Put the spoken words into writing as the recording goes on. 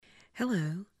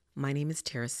Hello, my name is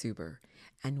Tara Suber,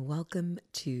 and welcome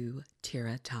to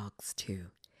Tara Talks 2.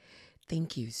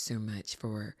 Thank you so much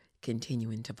for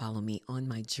continuing to follow me on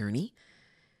my journey.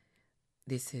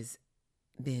 This has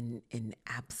been an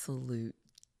absolute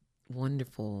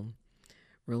wonderful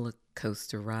roller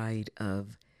coaster ride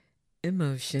of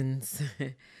emotions.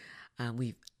 uh,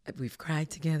 we've we've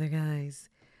cried together, guys.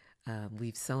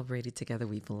 We've celebrated together.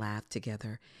 We've laughed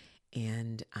together,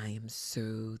 and I am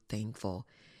so thankful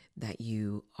that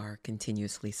you are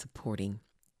continuously supporting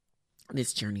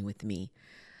this journey with me.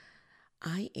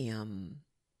 I am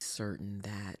certain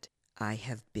that I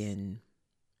have been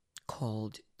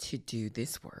called to do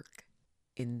this work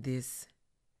in this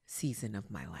season of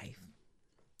my life.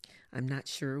 I'm not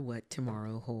sure what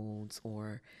tomorrow holds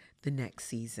or the next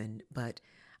season, but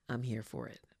I'm here for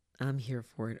it. I'm here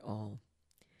for it all.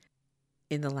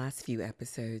 In the last few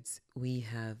episodes, we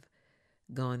have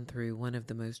gone through one of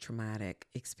the most traumatic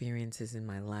experiences in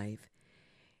my life.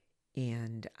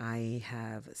 And I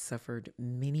have suffered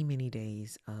many, many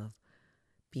days of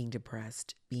being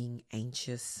depressed, being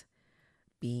anxious,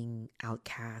 being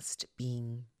outcast,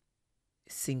 being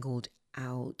singled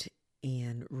out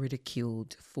and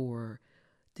ridiculed for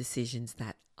decisions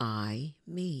that I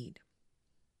made.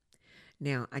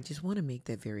 Now, I just want to make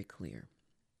that very clear.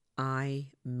 I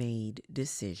made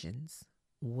decisions,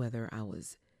 whether I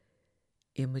was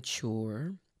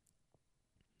immature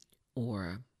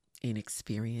or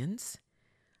inexperienced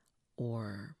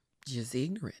or just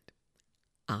ignorant.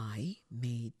 I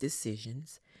made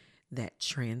decisions that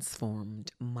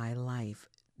transformed my life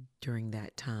during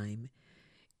that time,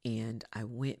 and I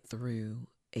went through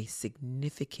a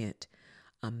significant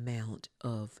amount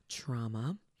of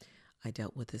trauma. I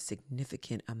dealt with a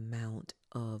significant amount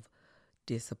of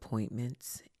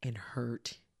disappointments and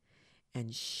hurt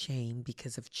and shame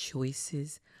because of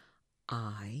choices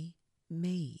I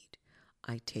made.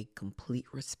 I take complete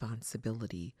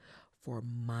responsibility for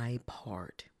my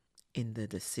part in the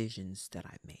decisions that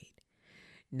I made.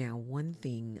 Now, one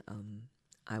thing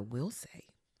I will say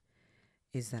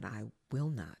is that I will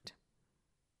not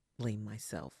blame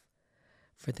myself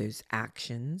for those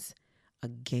actions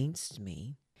against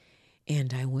me,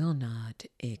 and I will not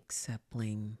accept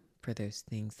blame for those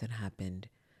things that happened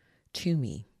to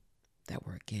me that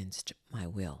were against my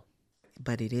will.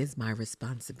 But it is my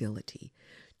responsibility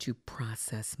to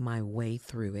process my way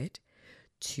through it,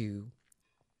 to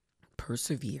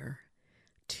persevere,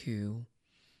 to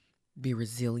be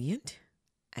resilient,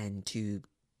 and to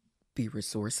be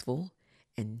resourceful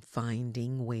and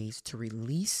finding ways to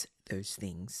release those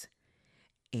things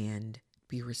and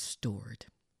be restored.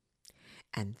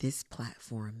 And this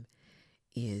platform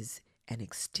is an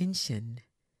extension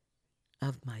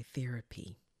of my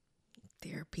therapy.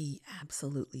 Therapy,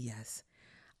 absolutely yes.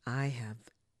 I have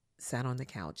sat on the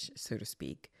couch, so to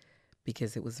speak,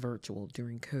 because it was virtual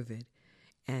during COVID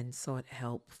and sought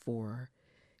help for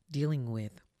dealing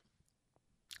with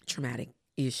traumatic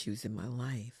issues in my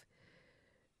life.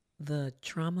 The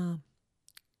trauma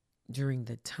during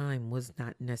the time was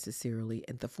not necessarily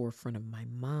at the forefront of my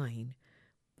mind,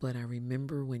 but I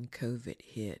remember when COVID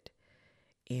hit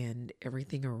and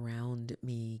everything around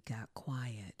me got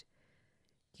quiet.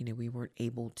 We weren't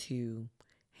able to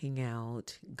hang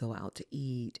out, go out to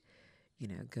eat,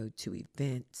 go to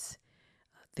events.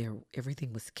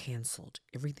 Everything was canceled.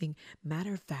 Everything,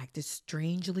 matter of fact, is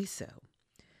strangely so.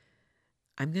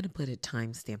 I'm going to put a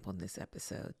timestamp on this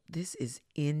episode. This is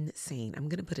insane. I'm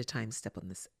going to put a timestamp on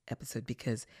this episode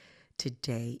because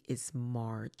today is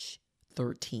March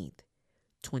 13th,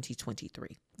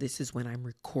 2023. This is when I'm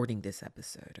recording this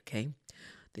episode, okay?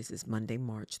 This is Monday,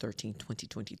 March 13th,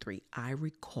 2023. I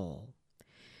recall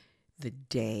the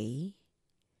day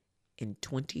in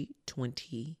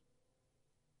 2020.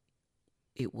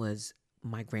 It was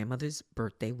my grandmother's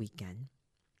birthday weekend.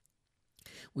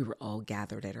 We were all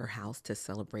gathered at her house to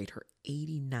celebrate her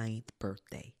 89th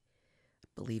birthday. I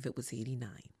believe it was 89.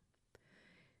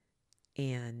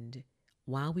 And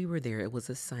while we were there, it was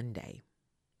a Sunday.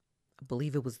 I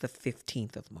believe it was the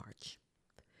 15th of March.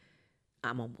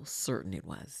 I'm almost certain it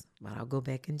was, but I'll go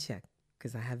back and check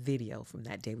because I have video from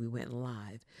that day. We went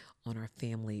live on our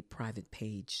family private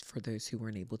page for those who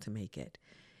weren't able to make it.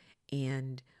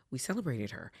 And we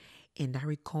celebrated her. And I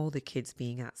recall the kids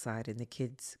being outside and the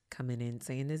kids coming in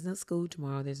saying, there's no school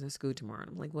tomorrow. There's no school tomorrow.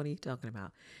 And I'm like, what are you talking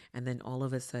about? And then all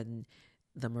of a sudden,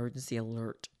 the emergency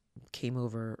alert came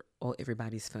over.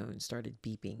 Everybody's phone started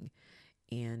beeping.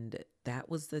 And that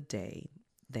was the day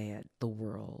that the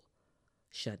world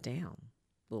shut down.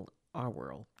 Well, our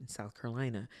world in South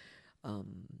Carolina,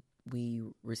 we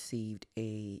received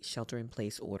a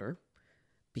shelter-in-place order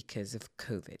because of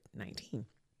COVID-19.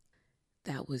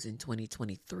 That was in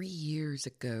 2023 years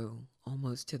ago,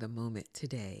 almost to the moment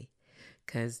today,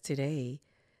 because today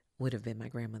would have been my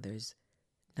grandmother's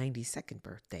 92nd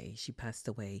birthday. She passed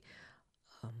away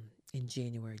in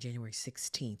January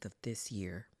 16th of this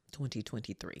year,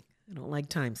 2023. I don't like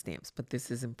timestamps, but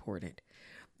this is important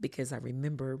because I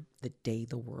remember the day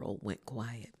the world went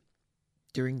quiet.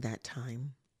 During that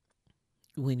time,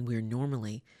 when we're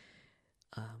normally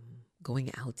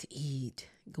going out to eat,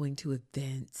 going to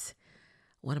events,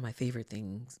 one of my favorite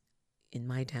things in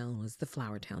my town was the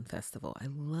Flower Town Festival. I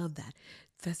love that.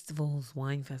 Festivals,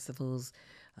 wine festivals,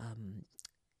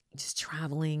 just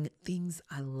traveling, things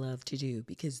I love to do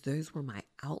because those were my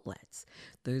outlets.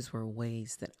 Those were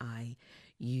ways that I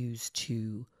used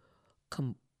to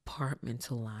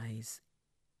compartmentalize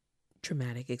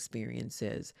traumatic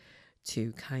experiences,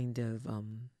 to kind of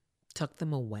tuck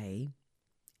them away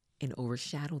and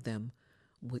overshadow them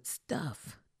with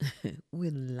stuff,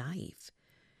 with life.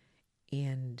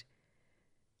 And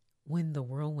when the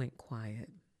world went quiet,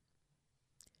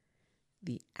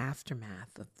 the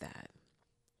aftermath of that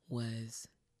was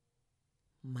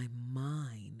my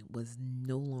mind was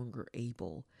no longer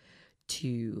able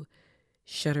to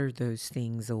shutter those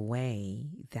things away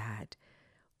that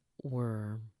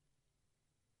were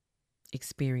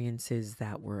experiences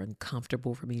that were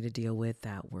uncomfortable for me to deal with,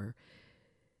 that were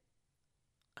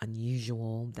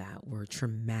unusual, that were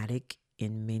traumatic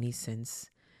in many senses.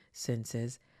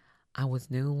 I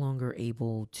was no longer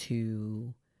able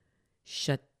to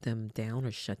shut them down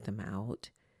or shut them out.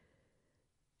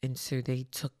 And so they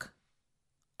took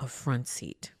a front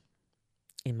seat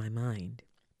in my mind.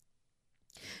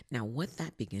 Now, what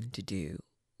that began to do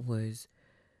was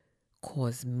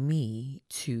cause me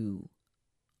to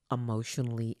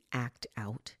emotionally act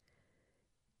out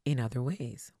in other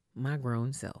ways. My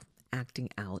grown self acting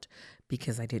out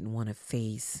because I didn't want to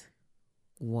face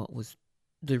what was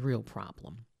the real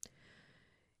problem.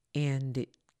 And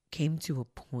it came to a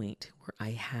point where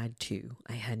I had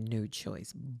no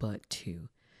choice but to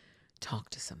talk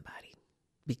to somebody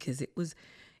because it was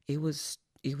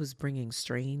bringing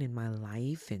strain in my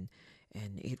life, and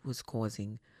it was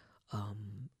causing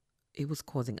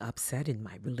upset in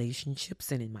my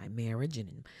relationships and in my marriage,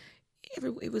 and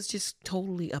it was just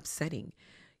totally upsetting,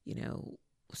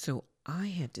 So I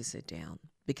had to sit down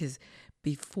because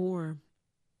before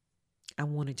I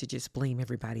wanted to just blame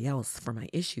everybody else for my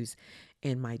issues.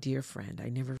 And my dear friend, I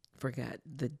never forgot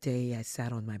the day I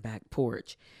sat on my back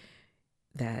porch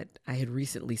that I had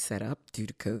recently set up due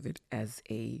to COVID as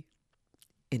an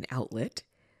outlet.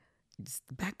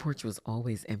 The back porch was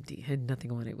always empty. It had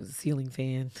nothing on it. It was a ceiling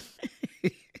fan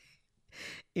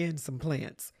and some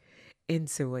plants. And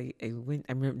so I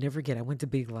never forget, I went to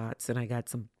Big Lots and I got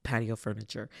some patio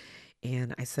furniture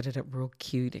and I set it up real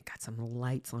cute. It got some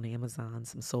lights on Amazon,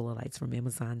 some solar lights from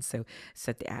Amazon. So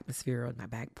set the atmosphere on my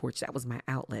back porch. That was my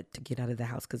outlet to get out of the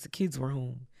house because the kids were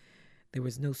home. There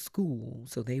was no school,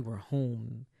 so they were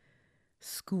home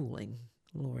schooling.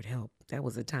 Lord help, that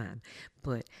was a time.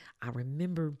 But I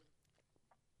remember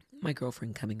my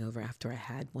girlfriend coming over after I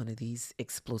had one of these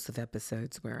explosive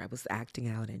episodes where I was acting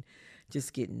out and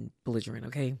just getting belligerent,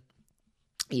 okay?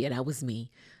 Yeah, that was me.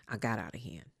 I got out of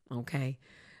hand, okay?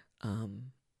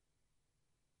 And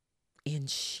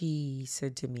she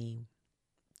said to me,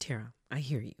 Tara, I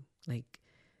hear you. Like,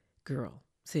 girl,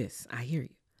 sis, I hear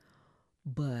you.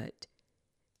 But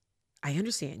I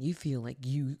understand you feel like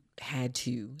you had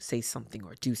to say something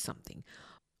or do something.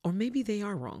 Or maybe they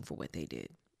are wrong for what they did,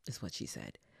 is what she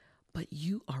said. But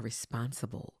you are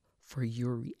responsible for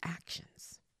your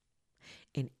reactions.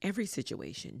 In every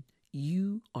situation,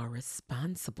 you are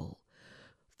responsible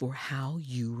for how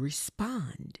you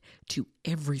respond to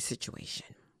every situation.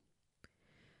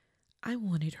 I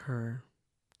wanted her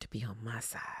to be on my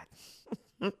side.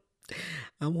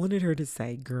 I wanted her to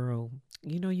say, girl,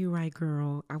 you're right,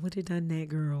 girl. I would have done that,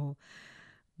 girl.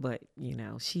 But,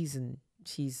 she's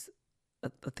a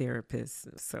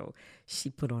therapist. So she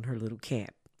put on her little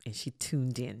cap and she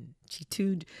tuned in. She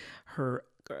tuned her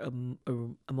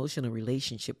emotional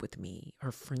relationship with me,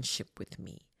 her friendship with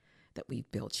me that we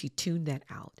built. She tuned that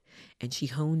out and she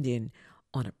honed in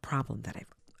on a problem that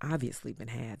I've obviously been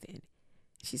having.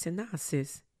 She said, nah,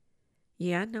 sis.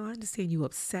 Yeah, I know. I understand you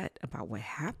upset about what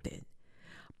happened,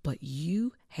 but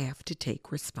you have to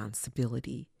take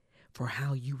responsibility for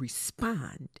how you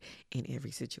respond in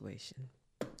every situation.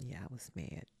 Yeah, I was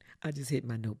mad. I just hit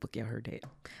my notebook. Y'all heard that.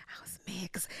 I was mad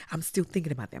because I'm still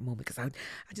thinking about that moment because I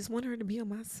just wanted her to be on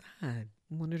my side. I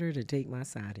wanted her to take my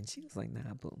side. And she was like,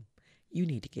 nah, boom, you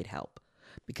need to get help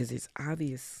because it's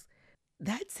obvious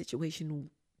that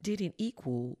situation didn't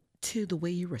equal to the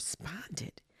way you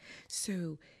responded.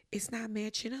 So It's not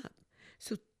matching up.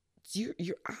 So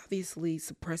you're obviously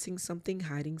suppressing something,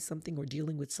 hiding something, or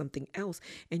dealing with something else,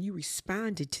 and you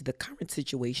responded to the current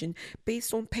situation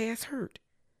based on past hurt.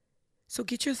 So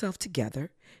get yourself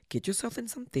together, get yourself in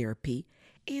some therapy,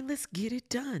 and let's get it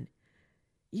done.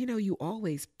 You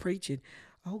always preaching,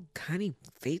 oh, honey,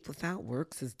 faith without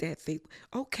works is dead. Faith.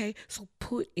 Okay, so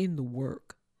put in the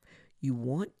work. You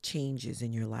want changes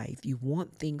in your life. You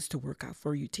want things to work out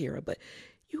for you, Tara, but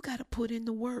you got to put in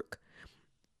the work.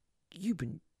 You've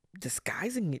been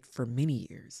disguising it for many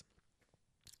years,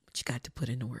 but you got to put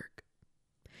in the work.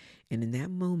 And in that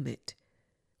moment,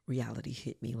 reality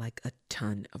hit me like a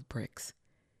ton of bricks.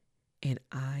 And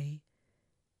I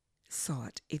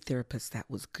sought a therapist that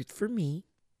was good for me.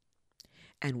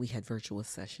 And we had virtual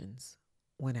sessions,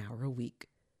 1 hour a week.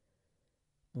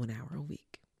 1 hour a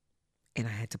week. And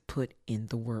I had to put in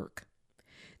the work.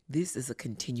 This is a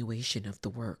continuation of the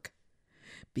work,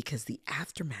 because the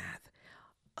aftermath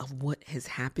of what has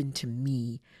happened to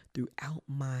me throughout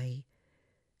my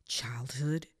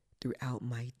childhood, throughout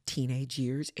my teenage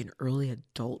years and early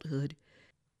adulthood,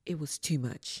 it was too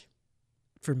much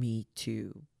for me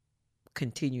to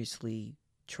continuously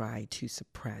try to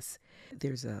suppress.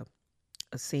 There's a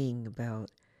saying about,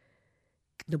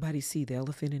 nobody see the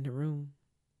elephant in the room?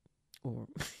 Or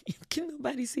can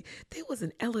nobody see? There was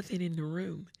an elephant in the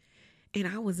room, and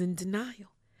I was in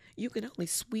denial. You can only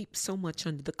sweep so much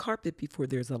under the carpet before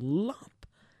there's a lump.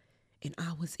 And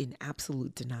I was in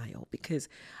absolute denial because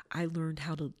I learned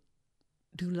how to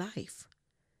do life.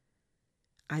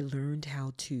 I learned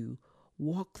how to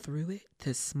walk through it,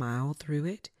 to smile through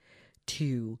it,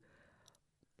 to,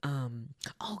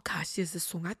 oh gosh, there's this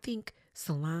song. I think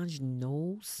Solange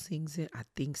Knowles sings it. I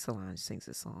think Solange sings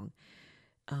a song.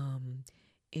 And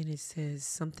it says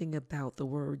something about, the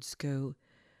words go,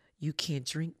 you can't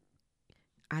drink.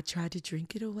 I tried to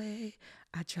drink it away.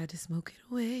 I tried to smoke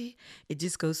it away. It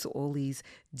just goes to all these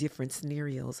different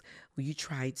scenarios where you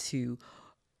try to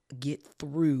get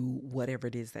through whatever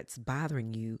it is that's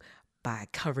bothering you by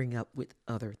covering up with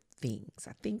other things.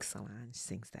 I think Solange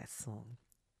sings that song.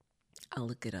 I'll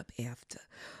look it up after.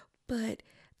 But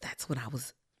that's what I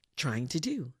was trying to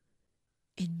do.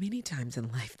 And many times in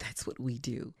life, that's what we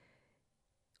do.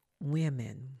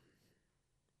 Women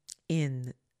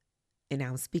and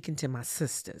I'm speaking to my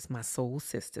sisters, my soul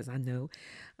sisters. I know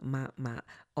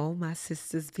all my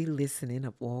sisters be listening,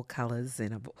 of all colors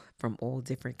and from all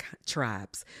different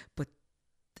tribes, but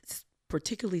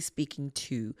particularly speaking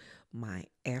to my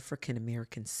African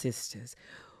American sisters,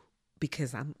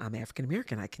 because I'm African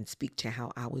American. I can speak to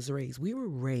how I was raised. We were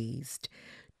raised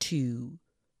to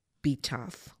be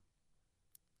tough,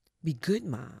 be good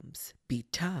moms, be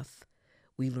tough.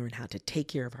 We learn how to take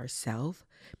care of ourselves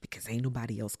because ain't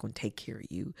nobody else going to take care of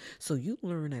you. So you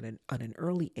learn at an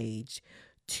early age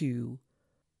you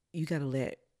got to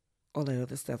let all that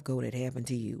other stuff go that happened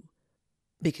to you,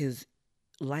 because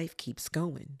life keeps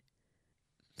going.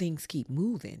 Things keep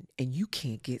moving and you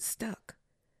can't get stuck.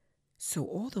 So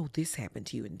although this happened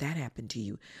to you and that happened to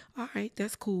you, all right,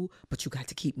 that's cool, but you got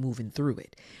to keep moving through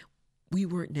it. We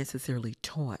weren't necessarily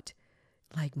taught,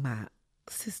 like my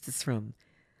sisters from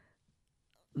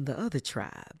the other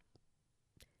tribe,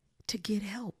 to get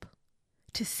help,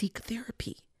 to seek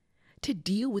therapy, to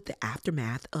deal with the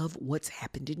aftermath of what's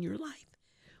happened in your life.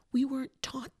 We weren't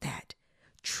taught that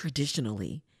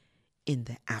traditionally in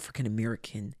the African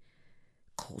American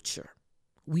culture.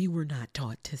 We were not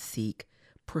taught to seek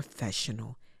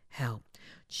professional help.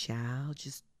 Child,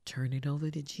 just turn it over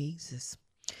to Jesus.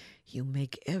 He'll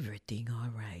make everything all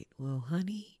right. Well,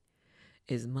 honey,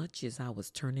 as much as I was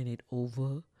turning it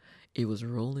over, it was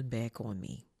rolling back on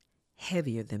me,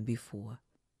 heavier than before.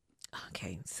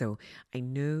 Okay, so I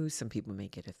know some people may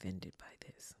get offended by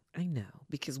this. I know,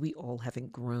 because we all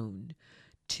haven't grown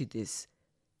to this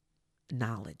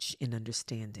knowledge and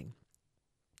understanding.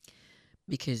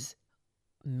 Because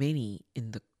many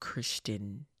in the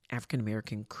African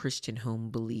American Christian home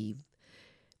believe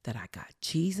that I got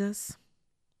Jesus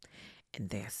and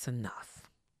that's enough.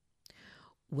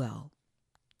 Well,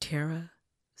 Tara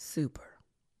Super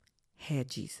had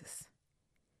Jesus,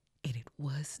 and it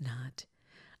was not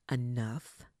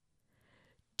enough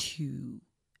to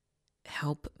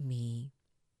help me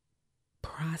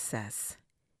process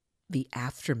the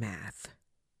aftermath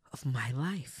of my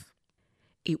life.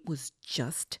 It was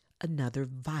just another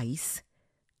vice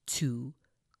to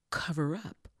cover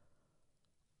up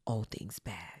all things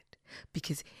bad,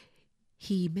 because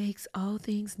he makes all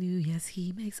things new. Yes,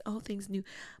 he makes all things new.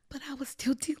 But I was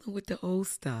still dealing with the old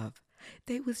stuff.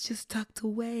 They was just tucked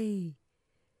away.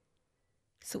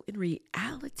 So in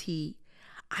reality,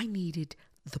 I needed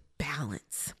the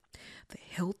balance the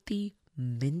healthy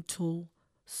mental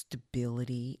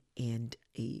stability and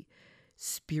a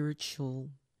spiritual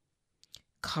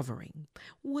covering,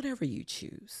 whatever you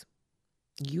choose.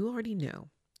 You already know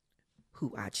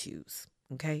who I choose,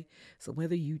 okay? So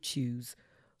whether you choose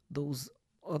those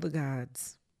other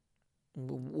gods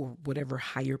or whatever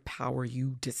higher power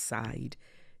you decide,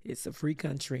 it's a free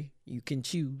country. You can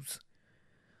choose.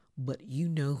 But you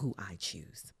know who I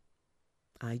choose.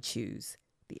 I choose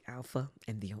the Alpha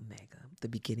and the Omega, the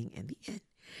beginning and the end.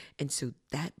 And so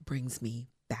that brings me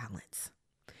balance.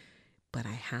 But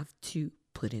I have to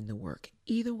put in the work.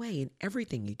 Either way, in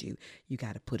everything you do, you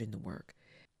got to put in the work.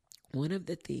 One of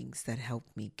the things that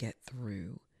helped me get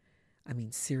through,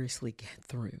 seriously get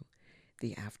through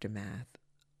the aftermath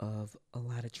of a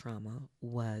lot of trauma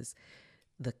was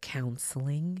the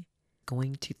counseling,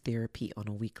 going to therapy on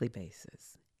a weekly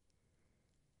basis,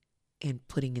 and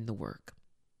putting in the work.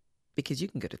 Because you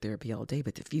can go to therapy all day,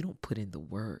 but if you don't put in the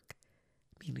work,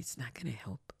 it's not going to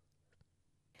help.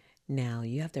 Now,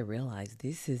 you have to realize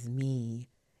this is me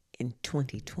in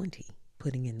 2020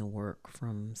 putting in the work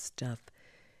from stuff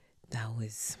that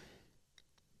was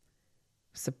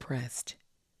suppressed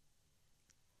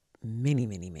many,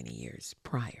 many, many years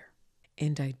prior.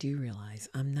 And I do realize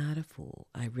I'm not a fool.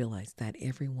 I realize that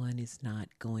everyone is not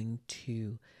going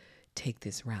to take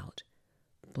this route.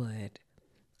 But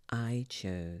I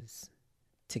chose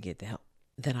to get the help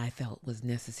that I felt was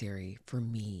necessary for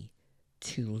me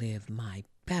to live my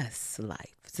best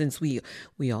life. Since we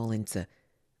all into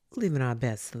living our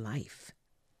best life,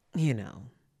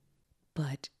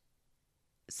 But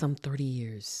some 30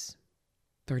 years,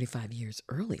 35 years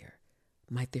earlier,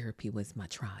 my therapy was my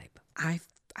tribe. I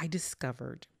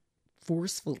discovered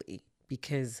forcefully,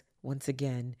 because once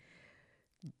again,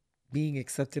 being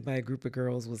accepted by a group of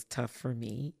girls was tough for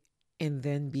me. And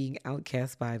then being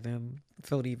outcast by them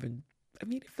felt even,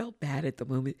 it felt bad at the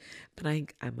moment. But I'm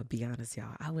going to be honest,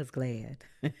 y'all. I was glad.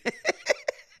 Because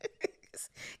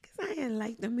I didn't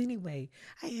like them anyway.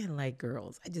 I didn't like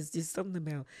girls. I just something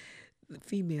about the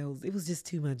females. It was just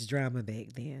too much drama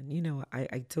back then.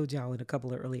 I told y'all in a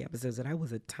couple of early episodes that I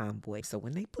was a tomboy. So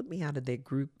when they put me out of that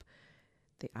group,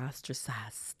 they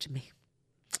ostracized me.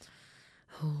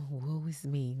 Oh, woe is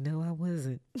me. No, I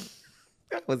wasn't.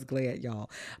 I was glad, y'all,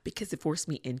 because it forced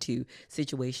me into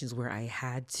situations where I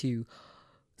had to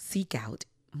seek out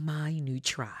my new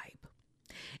tribe.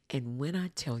 And when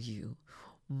I tell you,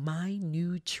 my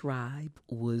new tribe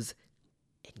was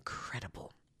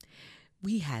incredible.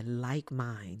 We had like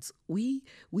minds. We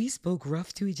spoke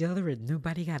rough to each other and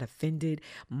nobody got offended.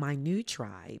 My new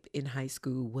tribe in high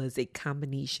school was a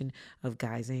combination of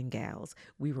guys and gals.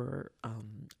 We were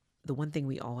the one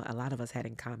thing a lot of us had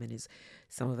in common is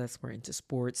some of us were into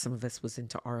sports, some of us was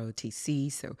into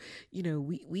ROTC. So,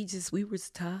 we were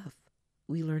tough.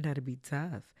 We learned how to be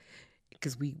tough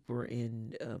because we were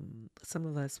in, some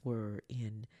of us were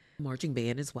in marching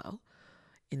band as well,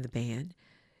 in the band.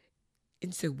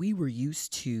 And so we were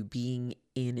used to being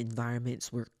in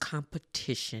environments where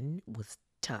competition was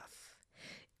tough,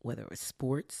 whether it was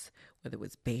sports, whether it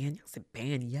was band. I said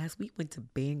band, yes. We went to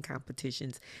band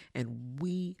competitions and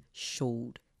we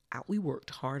showed out. We worked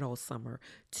hard all summer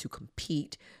to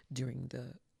compete during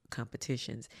the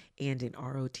competitions. And in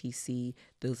ROTC,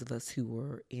 those of us who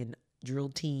were in drill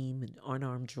team and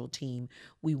unarmed drill team,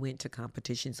 we went to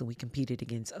competitions and we competed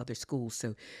against other schools.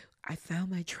 So I found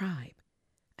my tribe.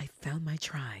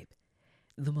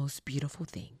 The most beautiful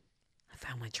thing. I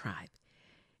found my tribe.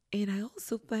 And I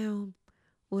also found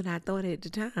what I thought at the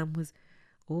time was,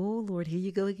 oh, Lord, here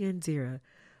you go again, Tara.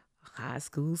 High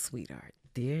school sweetheart.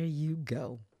 There you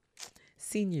go.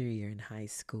 Senior year in high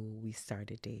school, we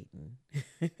started dating.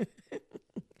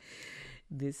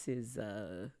 This is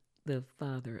the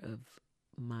father of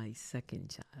my second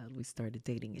child. We started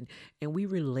dating and we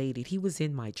related. He was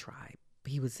in my tribe.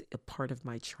 He was a part of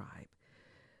my tribe.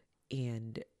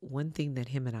 And one thing that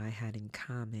him and I had in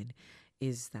common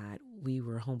is that we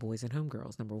were homeboys and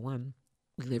homegirls. Number one,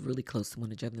 we lived really close to one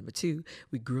another. Number two,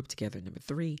 we grew up together. Number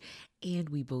three, and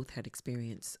we both had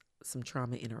experienced some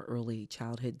trauma in our early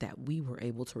childhood that we were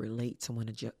able to relate to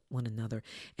one another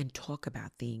and talk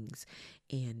about things.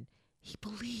 And he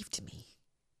believed me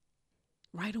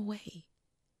right away.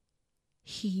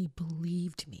 He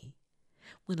believed me.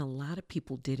 When a lot of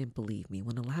people didn't believe me,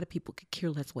 when a lot of people could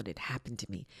care less what had happened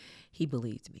to me, he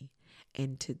believed me.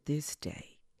 And to this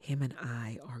day, him and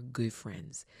I are good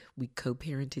friends. We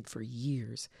co-parented for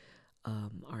years,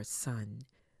 our son,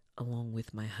 along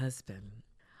with my husband.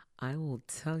 I will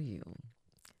tell you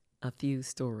a few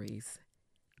stories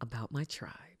about my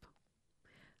tribe,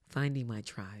 finding my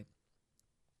tribe.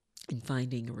 and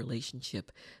finding a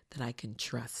relationship that I can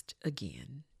trust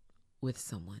again with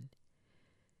someone.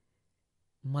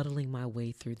 Muddling my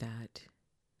way through that.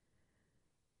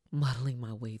 Muddling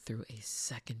my way through a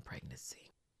second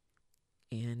pregnancy.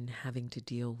 And having to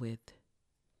deal with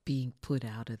being put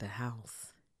out of the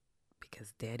house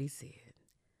because Daddy said,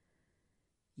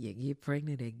 you get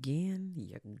pregnant again,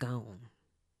 you're gone.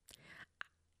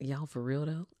 Y'all, for real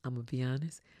though, I'm going to be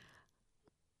honest.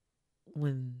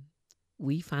 When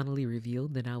we finally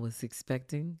revealed that I was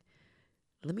expecting,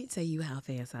 let me tell you how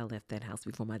fast I left that house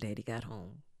before my daddy got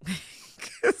home.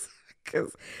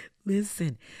 Because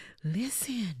listen,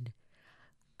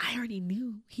 I already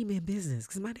knew he meant business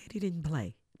because my daddy didn't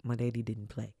play.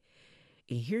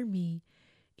 And hear me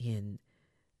and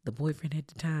the boyfriend at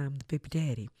the time, the baby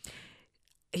daddy,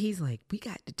 he's like, we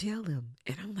got to tell him.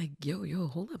 And I'm like, yo,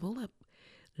 hold up.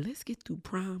 Let's get through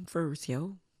prom first,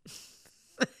 yo.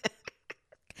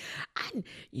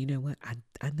 You know what?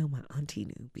 I know my auntie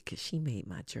knew because she made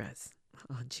my dress.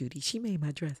 My Aunt Judy, she made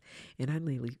my dress. And I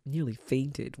nearly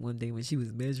fainted one day when she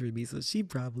was measuring me. So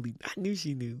I knew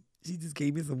she knew. She just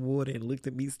gave me some water and looked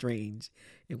at me strange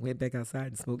and went back outside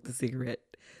and smoked a cigarette.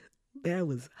 That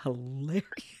was hilarious.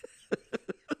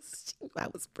 I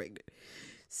was pregnant.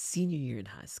 Senior year in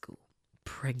high school.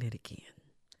 Pregnant again.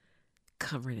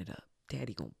 Covering it up.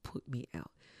 Daddy gonna put me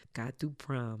out. Got through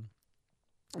prom.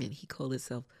 And he called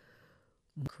himself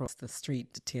across the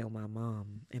street to tell my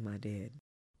mom and my dad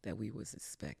that we was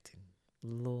expecting.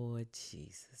 Lord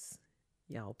Jesus.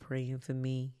 Y'all praying for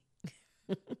me?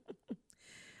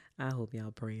 I hope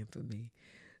y'all praying for me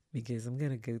because I'm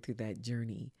going to go through that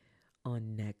journey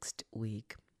on next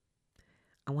week.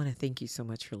 I want to thank you so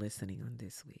much for listening on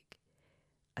this week.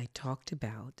 I talked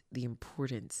about the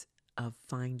importance of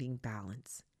finding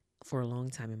balance. For a long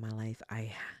time in my life,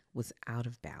 I was out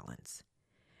of balance.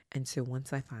 And so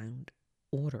once I found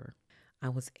order, I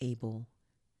was able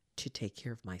to take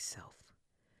care of myself.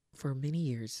 For many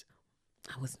years,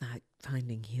 I was not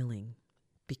finding healing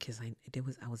because I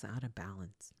was out of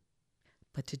balance.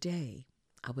 But today,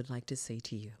 I would like to say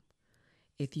to you,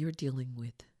 if you're dealing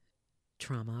with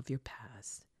trauma of your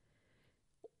past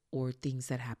or things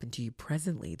that happen to you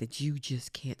presently that you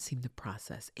just can't seem to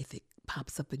process, if it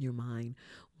pops up in your mind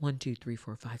 1, 2, 3,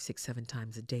 4, 5, 6, 7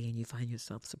 times a day and you find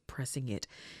yourself suppressing it,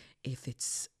 if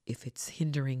it's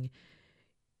hindering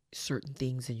certain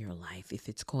things in your life, if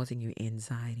it's causing you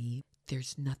anxiety,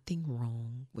 there's nothing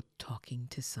wrong with talking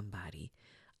to somebody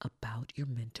about your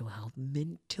mental health.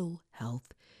 Mental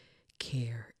health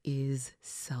care is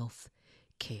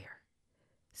self-care.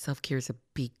 Self-care is a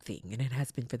big thing, and it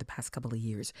has been for the past couple of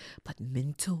years. But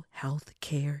mental health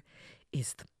care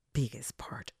is the biggest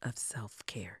part of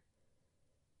self-care.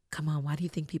 Come on, why do you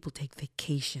think people take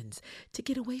vacations to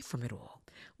get away from it all?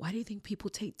 Why do you think people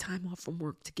take time off from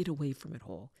work to get away from it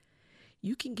all?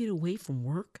 You can get away from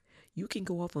work, you can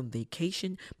go off on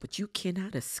vacation, but you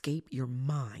cannot escape your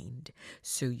mind.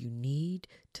 So you need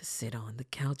to sit on the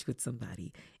couch with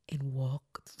somebody and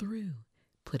walk through.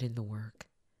 Put in the work.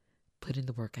 Put in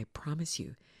the work. I promise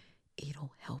you,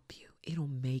 it'll help you. It'll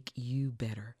make you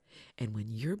better. And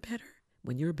when you're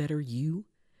better, you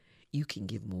can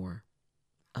give more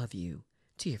of you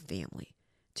to your family,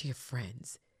 to your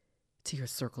friends, to your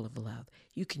circle of love.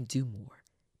 You can do more.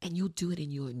 And you'll do it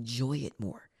and you'll enjoy it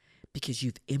more because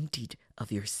you've emptied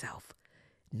of yourself,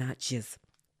 not just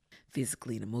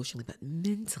physically and emotionally, but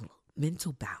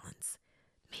mental balance.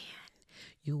 Man,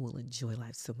 you will enjoy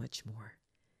life so much more.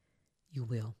 You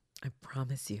will. I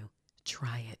promise you.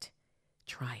 Try it.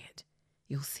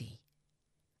 You'll see.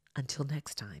 Until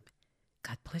next time,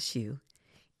 God bless you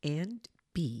and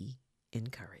be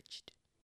encouraged.